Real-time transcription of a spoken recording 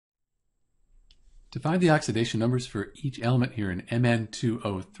To find the oxidation numbers for each element here in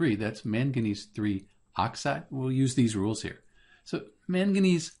Mn2O3, that's manganese 3 oxide, we'll use these rules here. So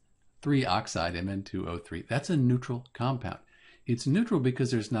manganese 3 oxide, Mn2O3, that's a neutral compound. It's neutral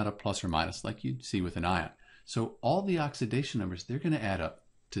because there's not a plus or minus like you'd see with an ion. So all the oxidation numbers, they're going to add up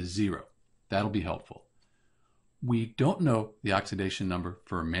to 0. That'll be helpful. We don't know the oxidation number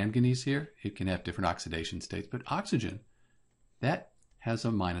for manganese here. It can have different oxidation states, but oxygen, that has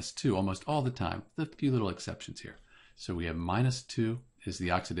a -2 almost all the time, with a few little exceptions here. So we have -2 is the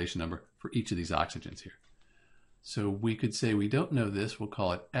oxidation number for each of these oxygens here. So we could say we don't know this, we'll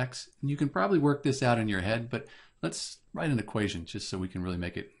call it X. And you can probably work this out in your head, but let's write an equation just so we can really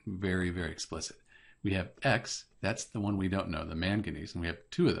make it very, very explicit. We have X, that's the one we don't know, the manganese, and we have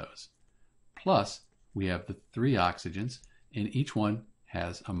 2 of those. Plus, we have the 3 oxygens, and each one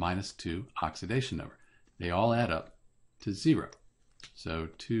has a -2 oxidation number. They all add up to 0. So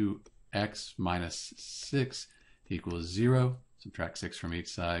 2x minus 6 equals 0. Subtract 6 from each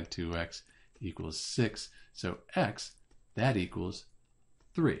side. 2x equals 6. So x, that equals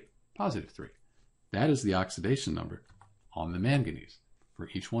 3, positive 3. That is the oxidation number on the manganese for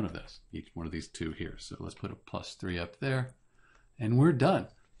each one of those, each one of these 2 here. So let's put a +3 up there, and we're done.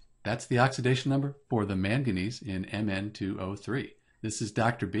 That's the oxidation number for the manganese in Mn2O3. This is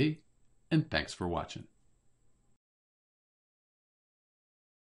Dr. B, and thanks for watching.